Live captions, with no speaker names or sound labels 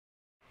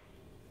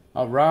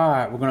All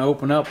right, we're going to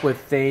open up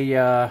with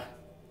a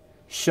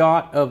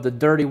shot of the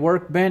dirty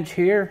workbench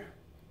here,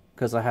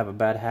 because I have a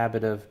bad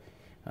habit of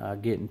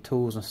getting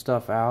tools and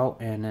stuff out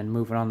and then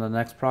moving on to the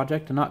next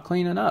project and not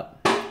cleaning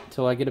up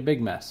until I get a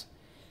big mess.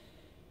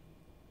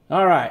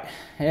 All right,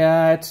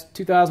 yeah, it's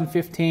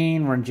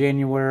 2015. We're in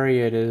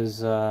January. It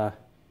is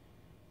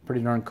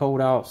pretty darn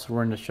cold out, so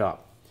we're in the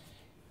shop.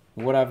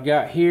 What I've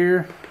got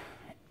here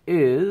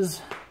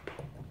is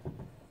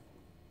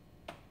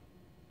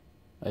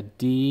a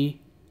Dji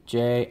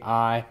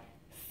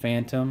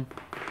Phantom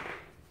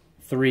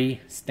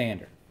 3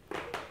 standard.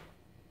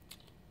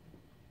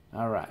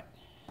 Alright,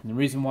 and the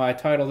reason why I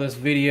title this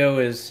video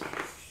is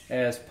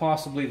as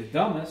possibly the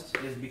dumbest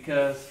is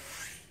because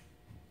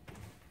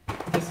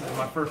this is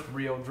my first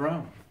real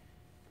drone.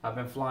 I've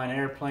been flying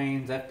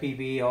airplanes,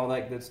 FPV, all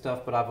that good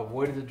stuff, but I've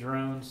avoided the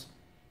drones.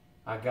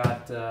 I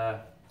got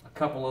a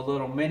couple of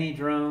little mini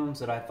drones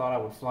that I thought I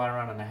would fly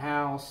around in the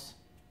house.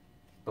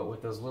 But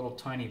with those little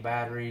tiny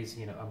batteries,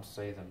 you know, I'm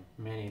saying them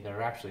mini,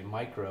 they're actually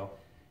micro,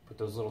 but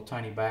those little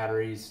tiny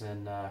batteries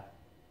and,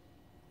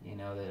 you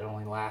know, that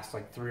only last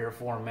like 3 or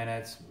 4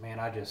 minutes, man,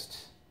 I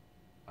just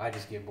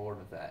get bored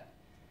with that.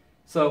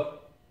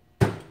 So,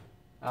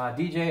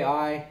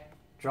 DJI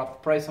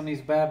dropped the price on these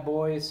bad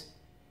boys,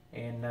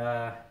 and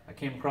I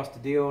came across the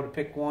deal to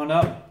pick one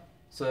up,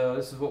 so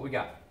this is what we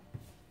got.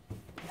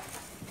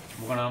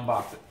 We're going to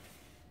unbox it.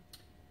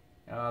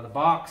 The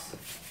box,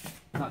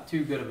 not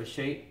too good of a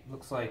shape.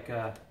 Looks like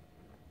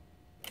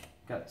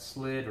got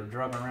slid or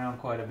drug around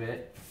quite a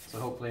bit, so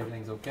hopefully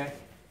everything's okay.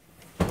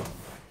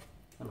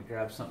 Let me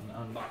grab something to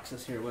unbox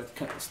this here with.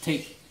 Cut this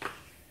tape.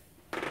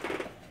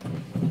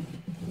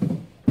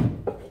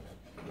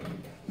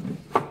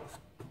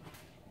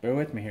 Bear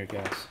with me here,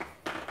 guys.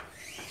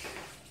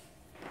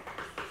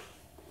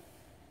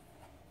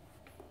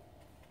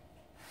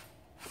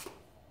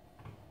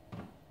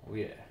 Oh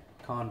yeah,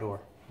 Condor,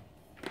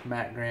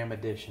 Matt Graham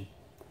edition.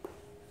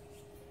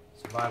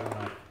 Survival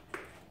knife.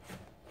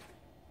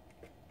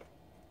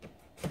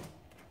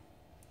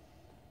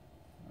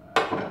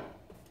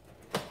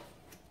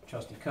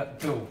 Trusty cutting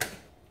tool.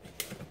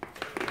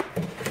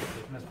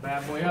 Open this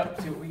bad boy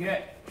up, see what we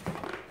get.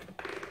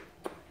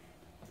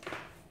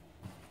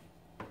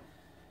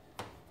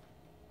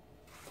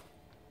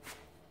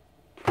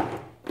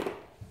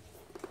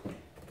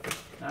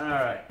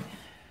 Alright.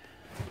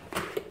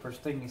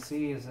 First thing you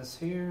see is this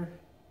here.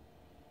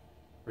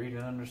 Read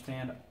and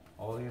understand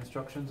all the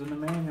instructions in the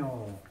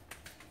manual.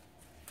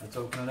 Let's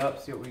open it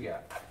up, see what we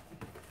got.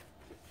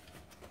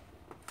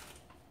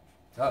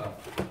 Uh-oh.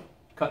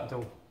 Cutting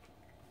tool.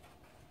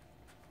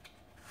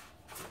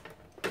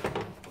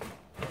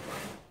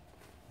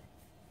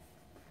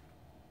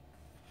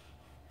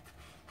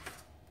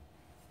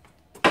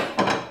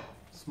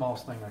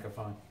 Smallest thing I could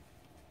find.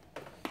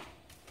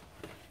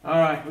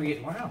 Alright, we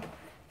get, wow.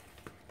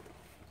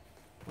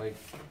 Like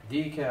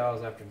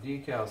decals after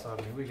decals. I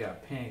mean, we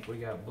got pink, we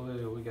got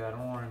blue, we got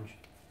orange.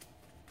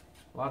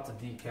 Lots of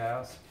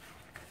decals.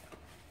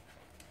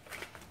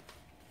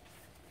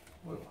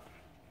 Whoa.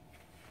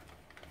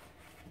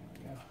 There we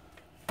go.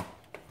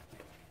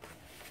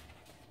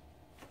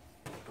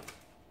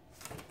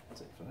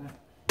 That's it for that.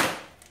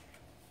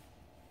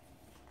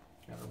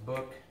 Got our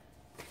book.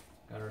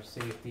 Got our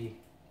safety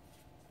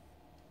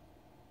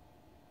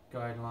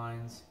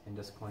guidelines and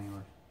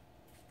disclaimer.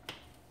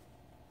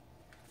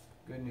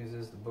 Good news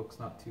is the book's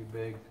not too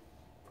big.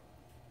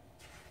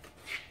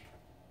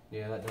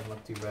 Yeah, that doesn't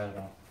look too bad at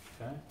all.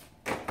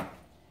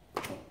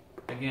 Okay.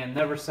 Again,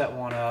 never set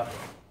one up.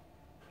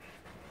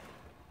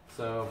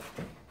 So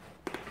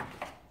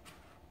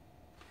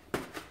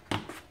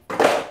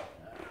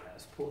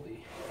let's pull the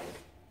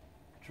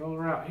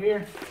controller out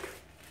here.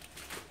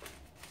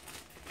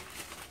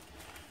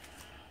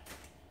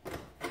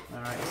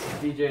 Alright, this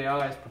is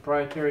DJI's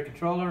proprietary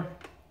controller.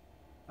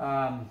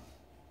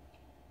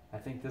 I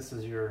think this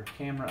is your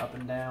camera up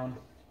and down.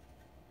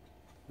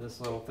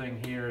 This little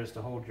thing here is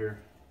to hold your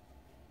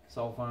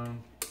cell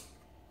phone.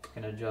 You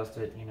can adjust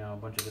it, you know, a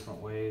bunch of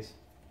different ways.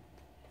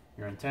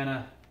 Your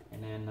antenna,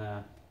 and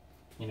then,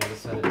 you know, to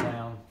set it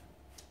down.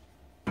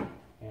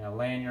 And a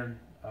lanyard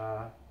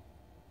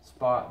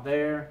spot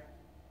there.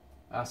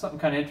 Something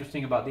kind of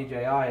interesting about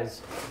DJI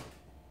is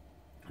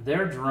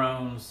their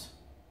drones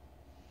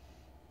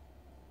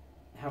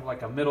have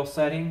like a middle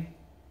setting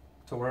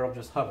to where it'll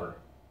just hover.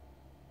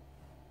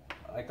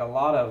 Like a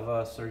lot of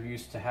us are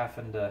used to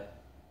having to,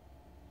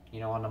 you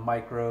know, on the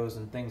micros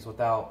and things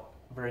without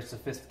very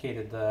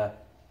sophisticated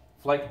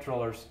flight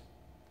controllers,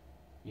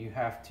 you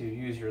have to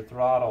use your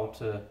throttle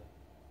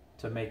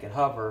to make it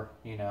hover,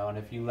 you know, and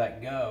if you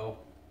let go,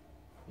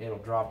 it'll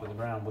drop to the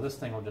ground. Well, this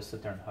thing will just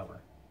sit there and hover.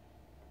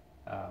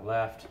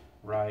 Left,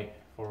 right,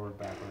 forward,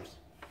 backwards,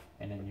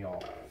 and then yaw.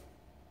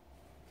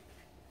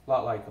 A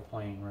lot like a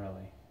plane,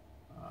 really,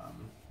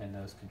 in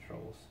those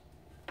controls.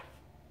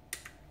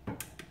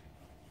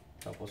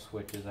 Couple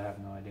switches, I have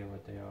no idea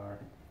what they are.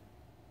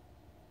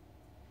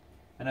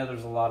 I know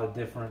there's a lot of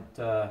different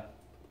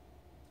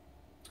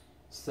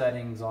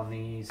settings on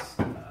these.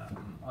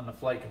 on the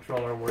flight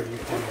controller where you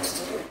can,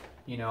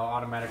 you know,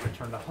 automatic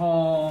return to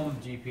home,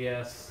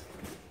 GPS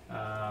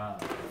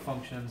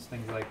functions,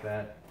 things like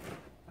that.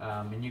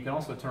 And you can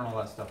also turn all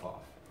that stuff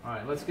off. All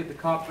right, let's get the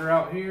copter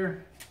out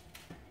here.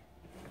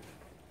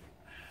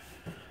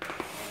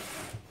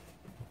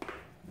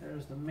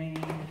 There's the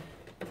main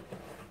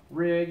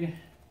rig.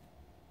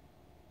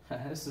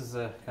 This is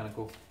kind of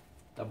cool.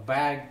 A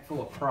bag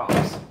full of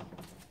props.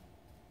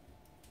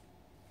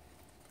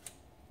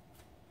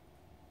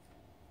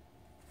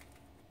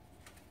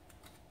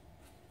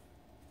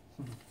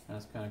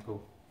 That's kind of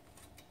cool.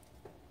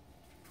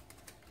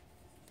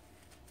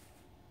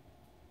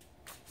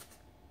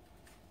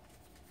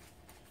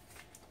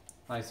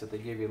 Nice that they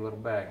gave you a little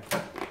bag.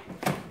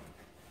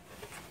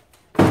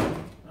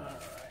 Alright,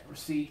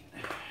 receipt.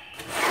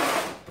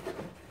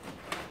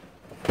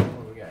 What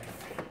do we got here?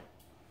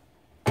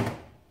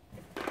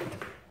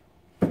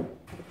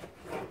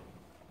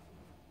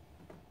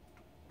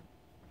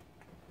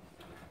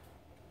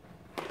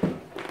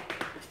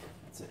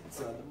 That's it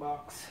inside the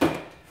box.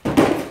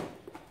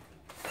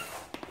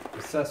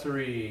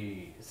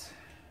 Accessories.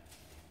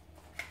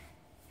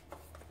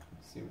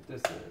 Let's see what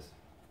this is.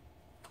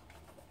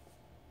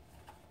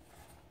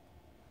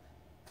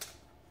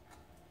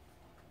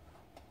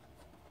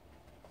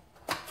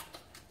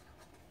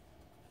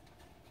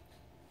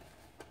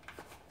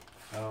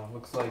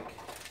 Looks like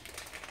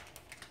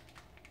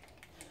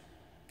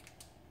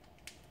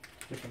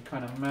different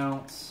kind of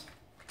mounts,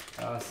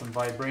 some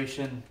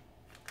vibration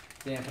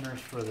dampeners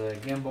for the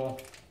gimbal,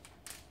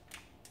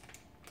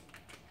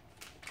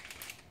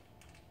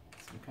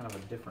 some kind of a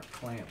different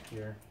clamp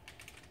here.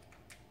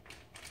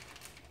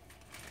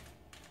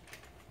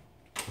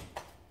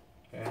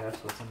 Okay, that's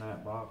what's in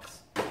that box.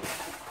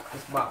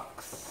 This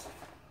box.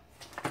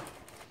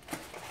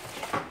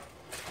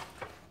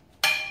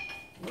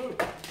 Woo.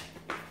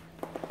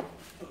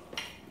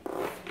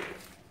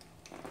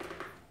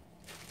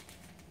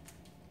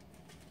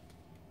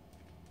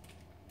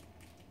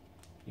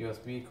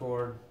 USB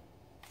cord,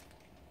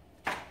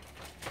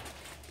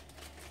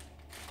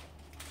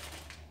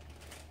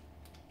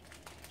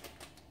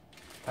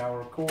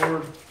 power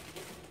cord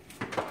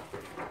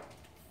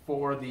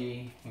for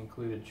the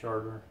included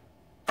charger.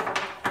 Looks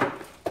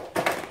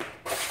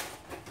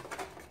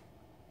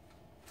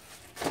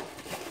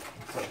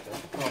like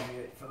that's probably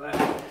it for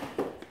that.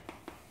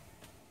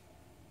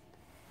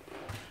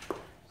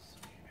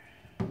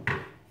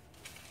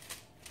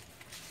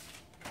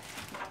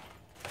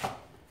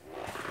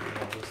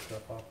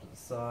 Off to the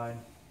side.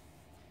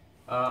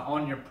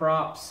 On your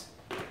props,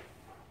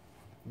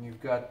 you've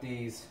got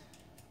these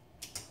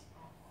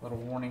little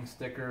warning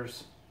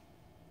stickers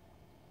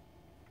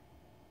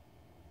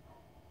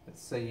that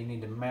say you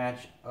need to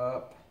match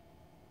up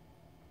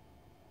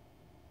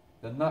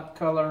the nut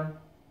color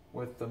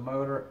with the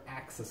motor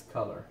axis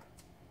color.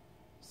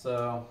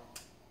 So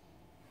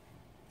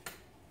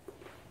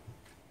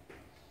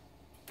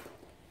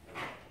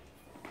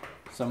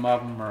some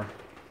of them are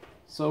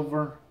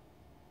silver,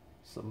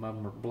 some of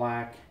them are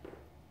black,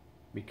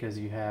 because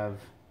you have,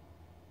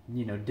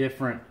 you know,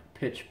 different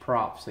pitch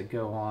props that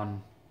go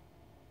on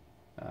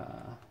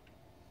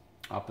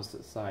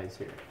opposite sides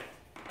here.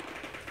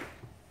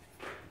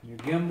 Your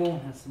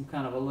gimbal has some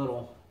kind of a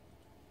little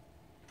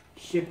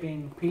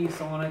shipping piece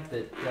on it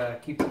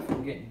that keeps it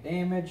from getting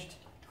damaged.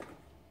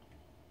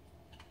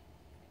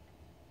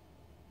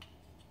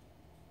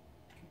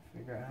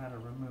 Figure out how to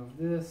remove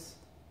this.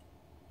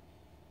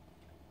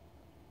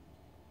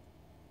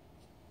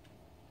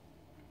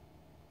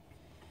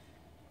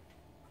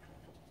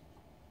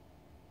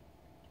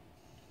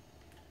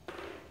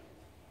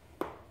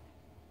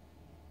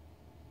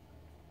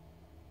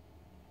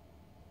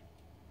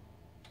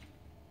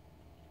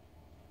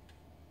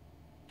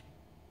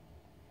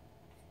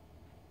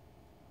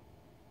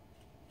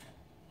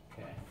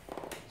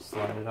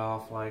 Slide it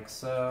off like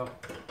so,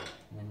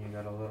 and then you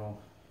got a little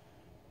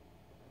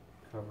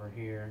cover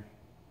here,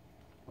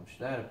 which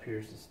that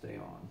appears to stay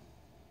on.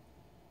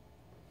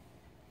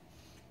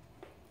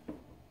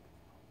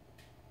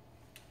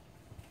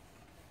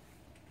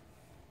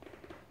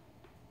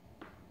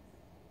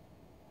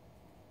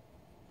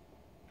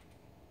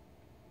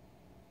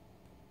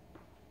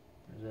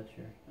 Is that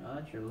your, oh,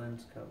 that's your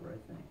lens cover, I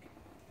think.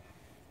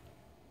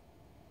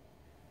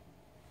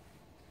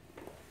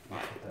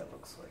 That's what that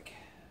looks like.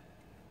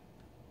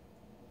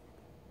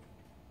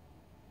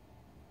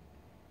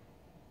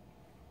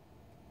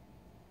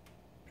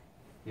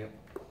 Yep.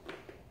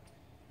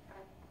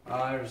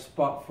 There's a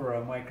spot for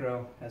a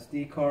micro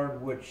SD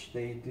card, which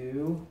they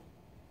do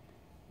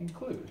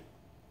include.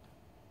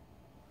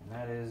 And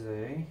that is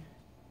a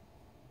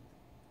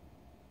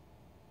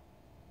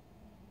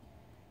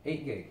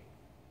 8 gig.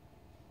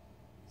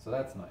 So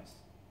that's nice.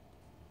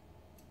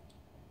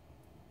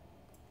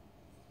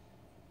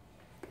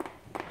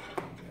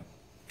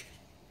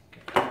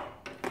 Okay.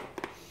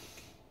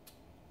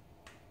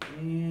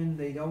 And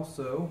they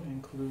also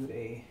include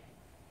a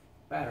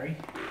battery,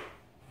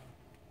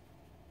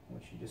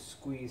 which you just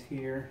squeeze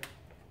here.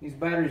 These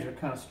batteries are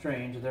kind of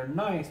strange. They're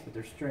nice, but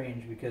they're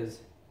strange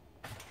because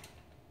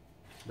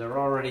they're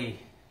already,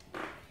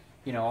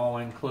 you know, all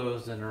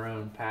enclosed in their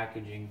own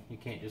packaging. You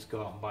can't just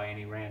go out and buy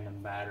any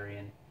random battery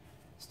and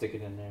stick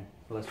it in there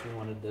unless you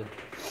wanted to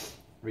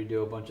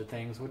redo a bunch of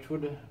things, which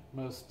would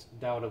most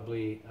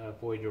doubtably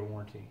void your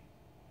warranty.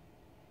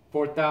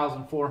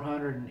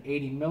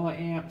 4,480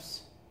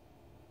 milliamps,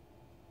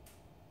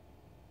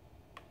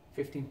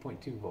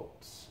 15.2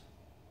 volts.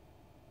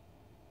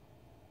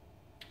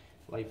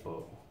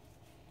 LiPo.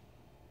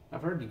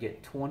 I've heard you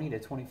get 20 to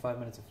 25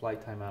 minutes of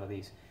flight time out of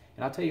these.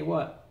 And I'll tell you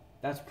what,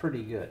 that's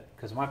pretty good,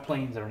 because my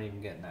planes aren't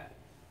even getting that.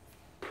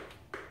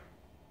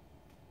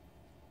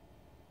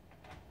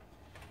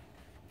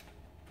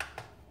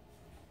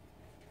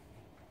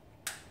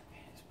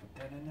 Just put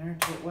that in there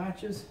until it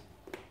latches.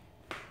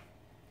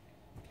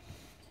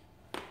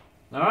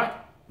 Alright,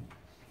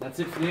 that's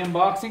it for the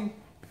unboxing.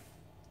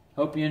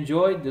 Hope you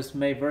enjoyed. This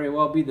may very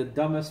well be the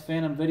dumbest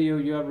Phantom video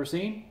you ever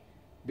seen,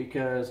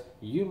 because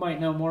you might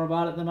know more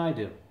about it than I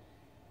do.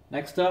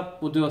 Next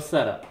up, we'll do a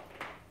setup.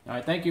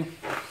 Alright, thank you.